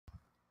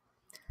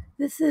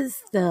This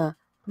is the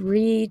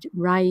read,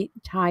 write,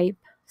 type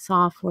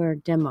software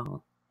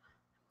demo.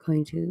 I'm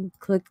going to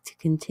click to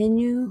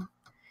continue.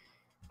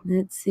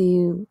 Let's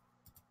see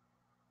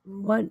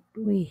what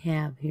we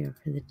have here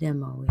for the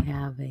demo. We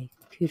have a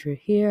computer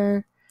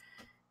here.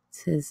 It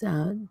says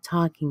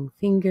talking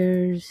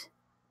fingers.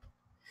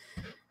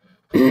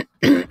 In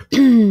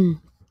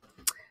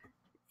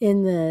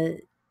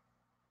the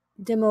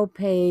demo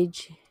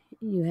page,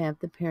 you have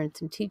the parents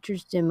and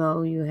teachers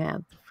demo. You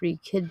have the free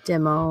kid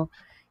demo.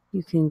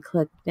 You can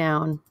click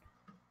down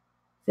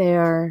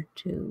there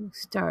to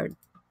start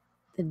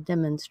the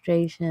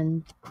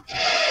demonstration. It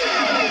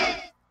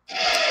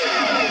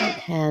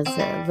has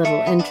a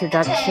little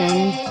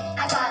introduction.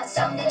 I got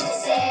something to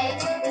say.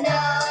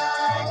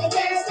 Nothing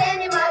can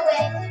stand in my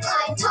way.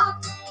 I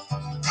talk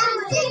and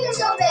my fingers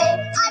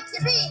obey. I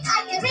can read,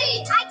 I can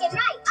read, I can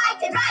write, I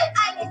can write,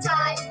 I can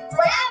type.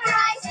 Whatever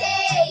I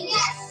say,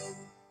 yes.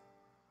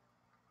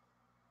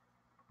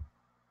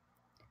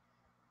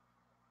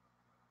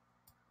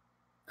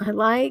 I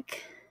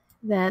like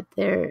that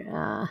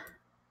they're,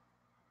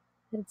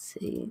 let's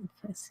see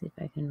if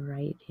I can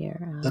write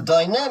here. The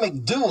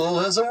dynamic duo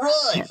has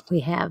arrived.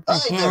 We have the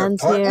Hi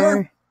hands there, partner.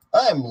 here.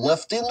 I'm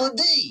Lefty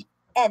Ladee.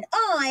 And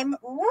I'm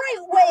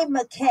Right-Way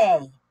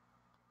McKay.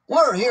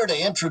 We're here to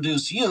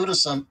introduce you to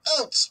some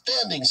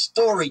outstanding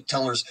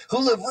storytellers who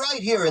live right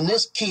here in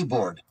this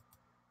keyboard.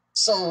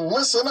 So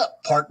listen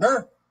up,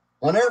 partner.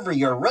 Whenever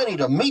you're ready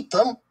to meet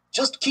them,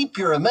 just keep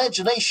your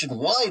imagination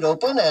wide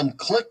open and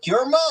click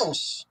your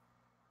mouse.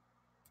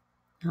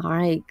 All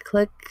right,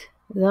 click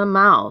the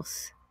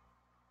mouse.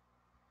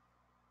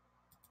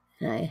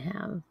 And I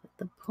have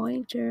the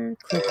pointer.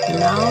 Click the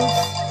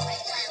mouse.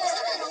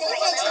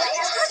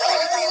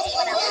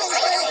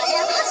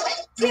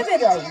 Give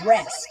it a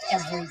rest,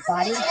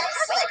 everybody.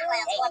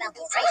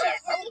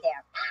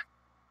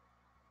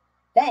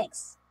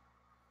 Thanks.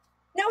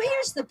 Now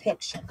here's the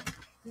picture.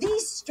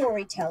 These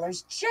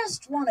storytellers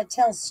just want to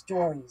tell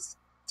stories.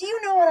 Do you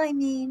know what I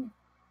mean?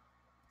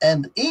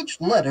 And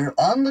each letter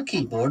on the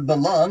keyboard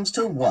belongs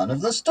to one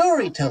of the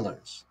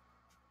storytellers.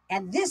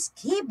 And this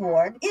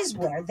keyboard is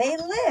where they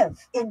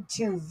live, in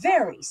two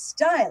very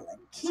stylish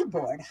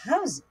keyboard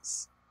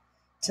houses.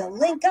 To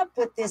link up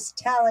with this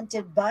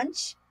talented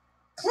bunch,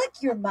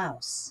 click your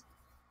mouse.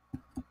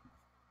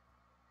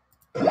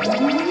 There's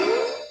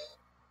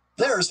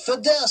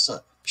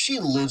Fidessa. She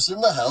lives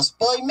in the house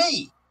by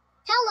me.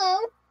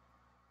 Hello.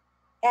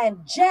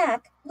 And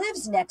Jack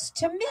lives next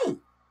to me.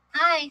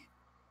 Hi.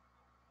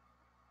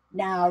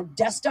 Now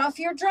dust off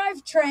your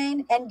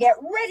drivetrain and get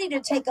ready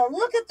to take a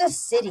look at the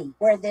city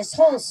where this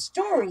whole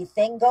story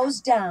thing goes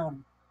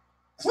down.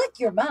 Click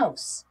your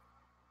mouse.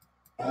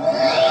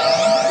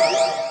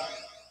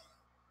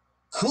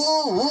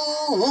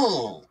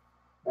 Cool.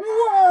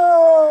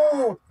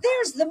 Whoa!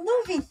 There's the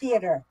movie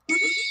theater.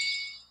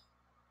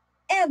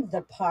 And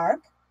the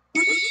park.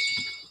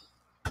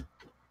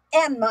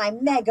 And my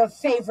mega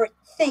favorite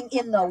thing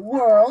in the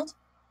world,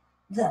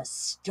 the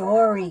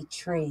story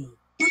tree.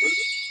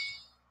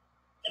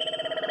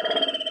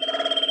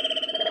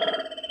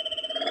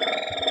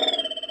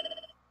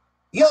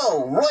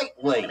 Yo,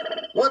 Right-Way,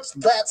 what's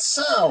that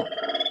sound?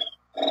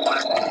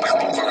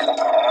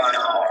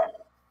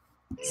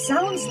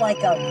 Sounds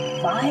like a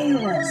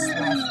virus,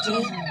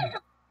 Lefty.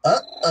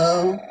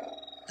 Uh-oh,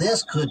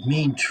 this could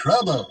mean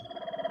trouble.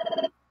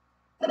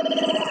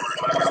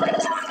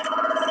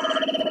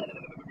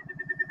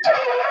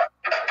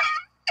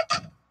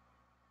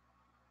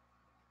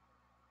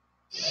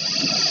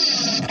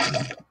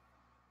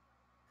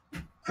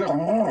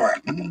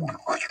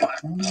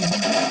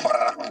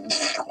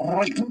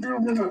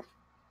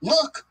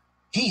 Look,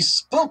 he's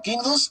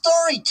spooking the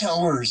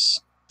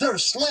storytellers. They're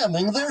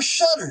slamming their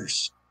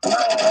shutters.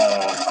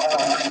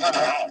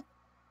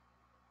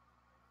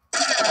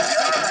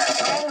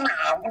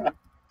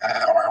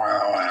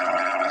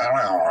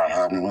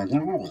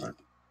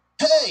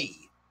 Hey,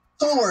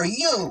 who are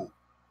you?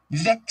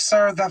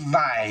 Vexer the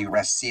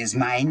Virus is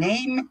my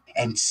name,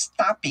 and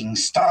stopping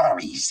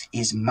stories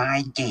is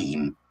my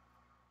game.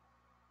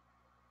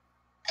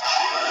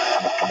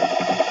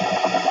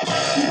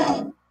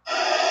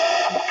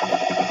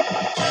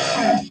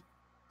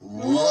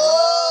 Whoa!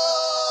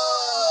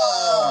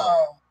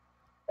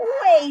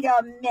 Wait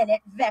a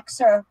minute,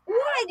 Vexer.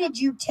 Why did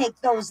you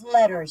take those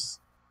letters?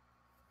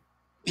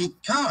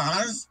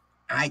 Because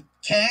I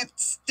can't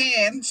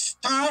stand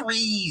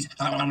stories.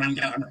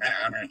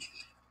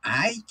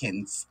 I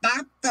can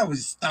stop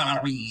those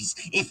stories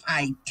if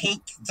I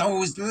take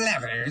those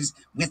letters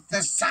with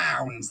the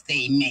sounds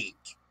they make.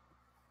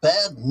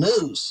 Bad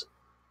news.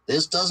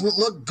 This doesn't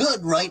look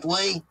good,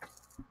 Right-Way.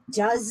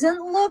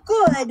 Doesn't look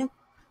good.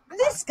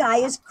 This guy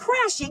is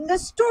crashing the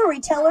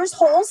storyteller's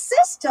whole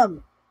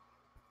system.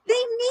 They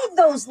need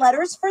those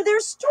letters for their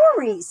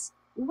stories.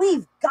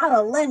 We've got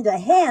to lend a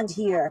hand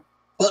here.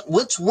 But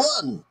which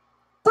one?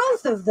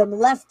 Both of them,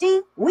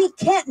 Lefty. We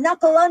can't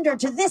knuckle under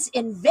to this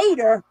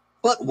invader.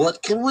 But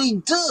what can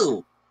we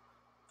do?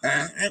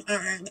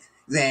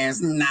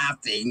 There's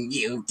nothing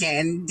you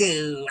can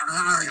do.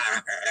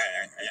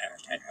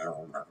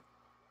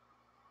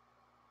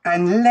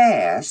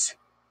 Unless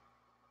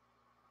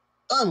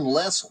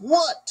Unless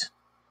what?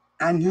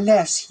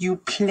 unless you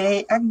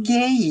play a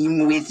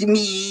game with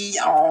me.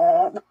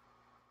 Oh.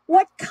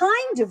 What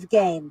kind of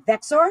game,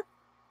 Vexor?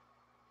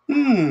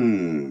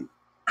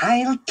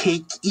 I'll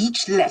take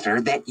each letter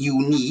that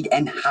you need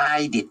and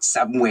hide it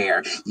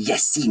somewhere.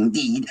 Yes,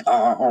 indeed.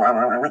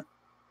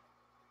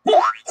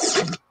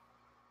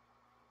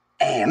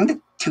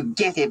 And to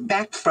get it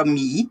back from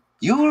me,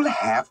 you'll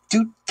have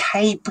to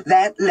type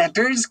that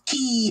letter's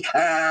key.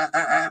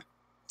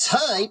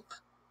 Type?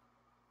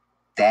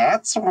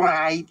 That's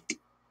right.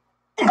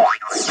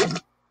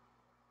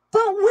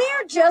 But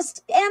we're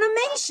just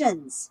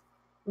animations.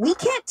 We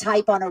can't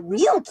type on a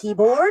real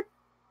keyboard.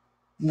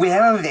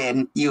 Well,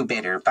 then, you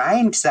better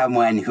find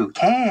someone who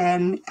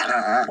can.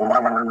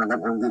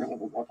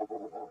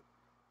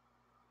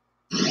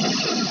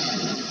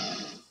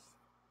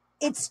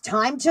 It's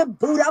time to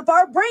boot up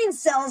our brain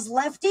cells,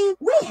 Lefty.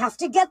 We have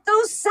to get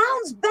those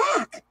sounds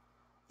back.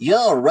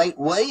 You're right,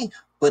 Way,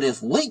 but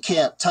if we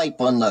can't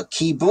type on the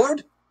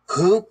keyboard,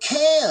 who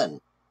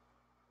can?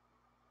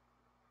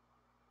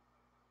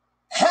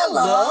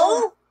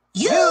 Hello?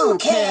 You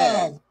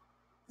can!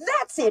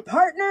 That's it,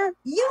 partner.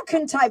 You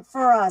can type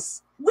for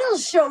us. We'll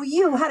show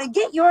you how to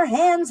get your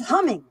hands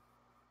humming.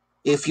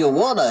 If you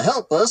want to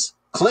help us,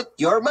 click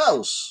your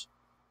mouse.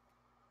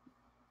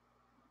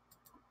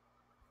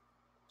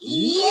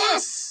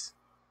 Yes!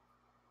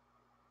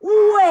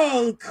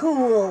 Way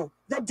cool.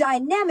 The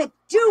dynamic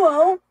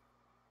duo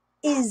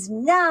is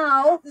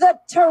now the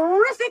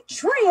terrific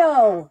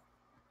trio.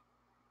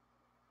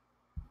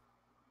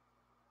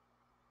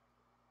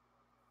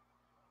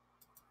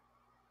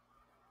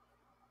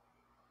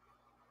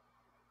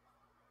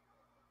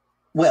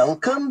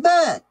 Welcome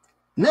back.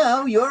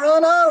 Now you're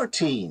on our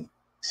team.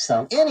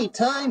 So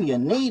anytime you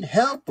need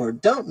help or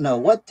don't know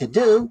what to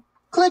do,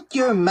 click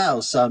your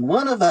mouse on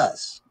one of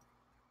us.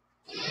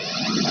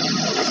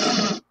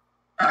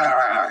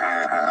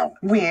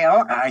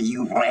 Well, are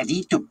you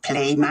ready to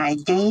play my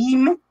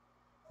game?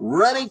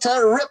 Ready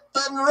to rip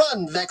and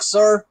run,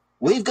 Vexor.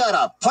 We've got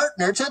a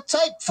partner to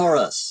type for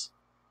us.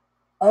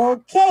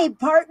 Okay,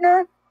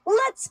 partner,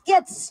 let's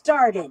get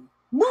started.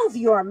 Move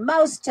your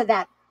mouse to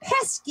that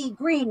pesky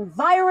green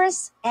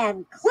virus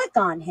and click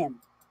on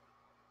him.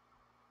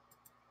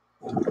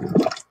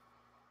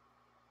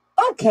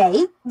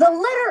 Okay, the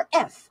letter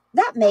F.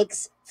 That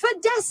makes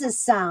Fidessa's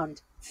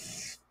sound.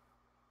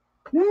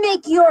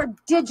 Make your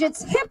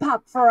digits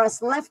hip-hop for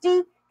us,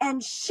 Lefty,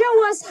 and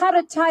show us how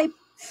to type.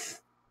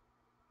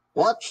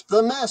 Watch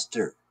the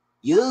master.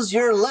 Use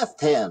your left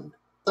hand,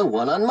 the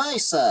one on my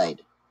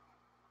side.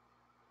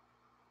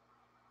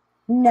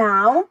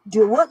 Now,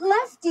 do what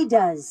Lefty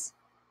does.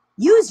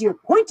 Use your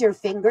pointer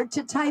finger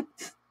to type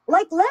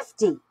like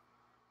Lefty.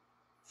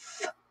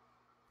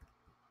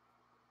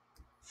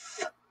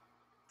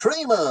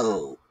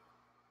 Primo.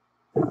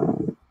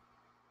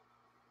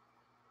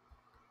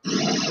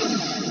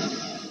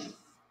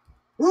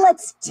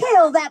 Let's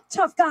tail that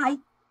tough guy.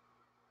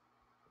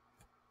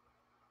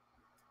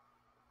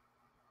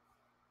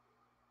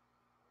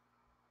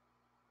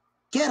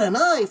 Get an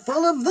eye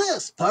full of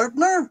this,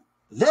 partner.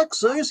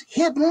 Vexor's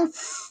hidden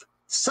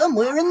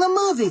somewhere in the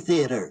movie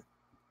theater.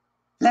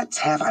 Let's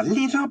have a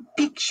little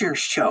picture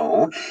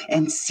show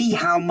and see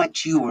how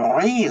much you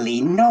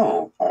really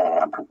know.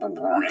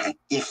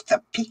 If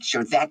the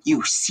picture that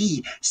you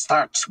see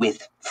starts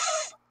with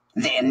F,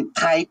 then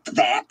type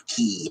that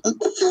key.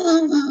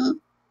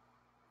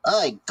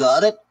 I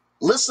got it.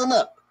 Listen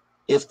up.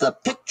 If the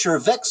picture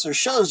Vexor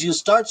shows you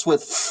starts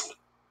with F,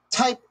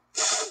 type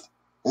F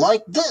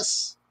like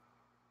this.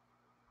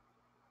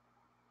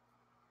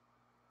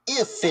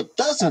 If it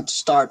doesn't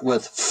start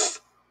with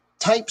F,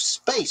 type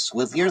space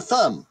with your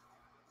thumb,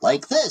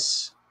 like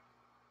this.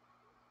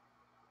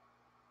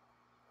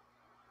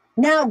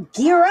 Now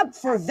gear up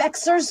for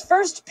Vexor's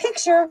first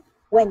picture.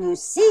 When you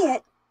see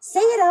it,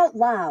 say it out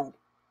loud.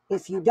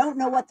 If you don't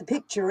know what the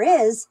picture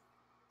is,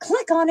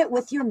 click on it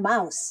with your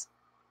mouse.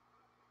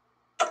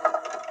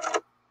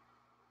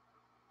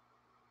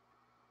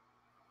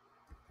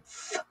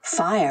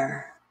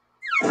 Fire.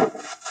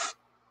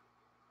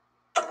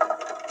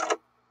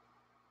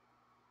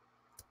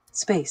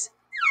 Space.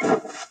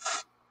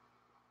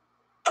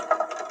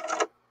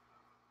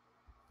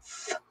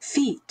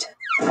 Feet.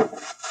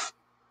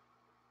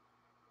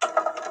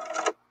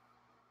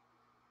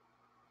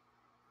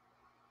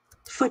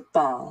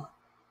 Football.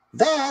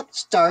 That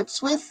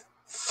starts with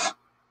F.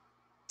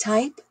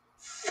 Type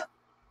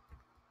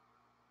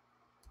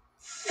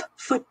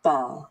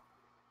football.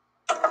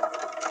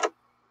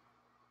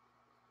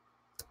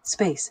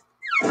 Space.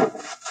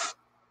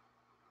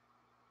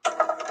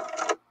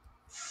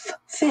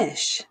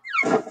 Fish.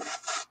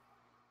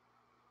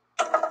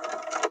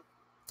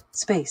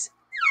 Space.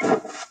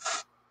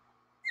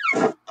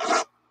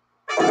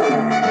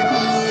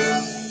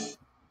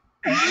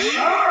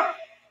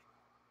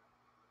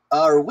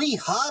 Are we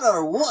hot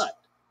or what?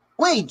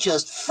 We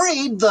just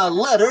freed the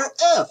letter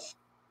F.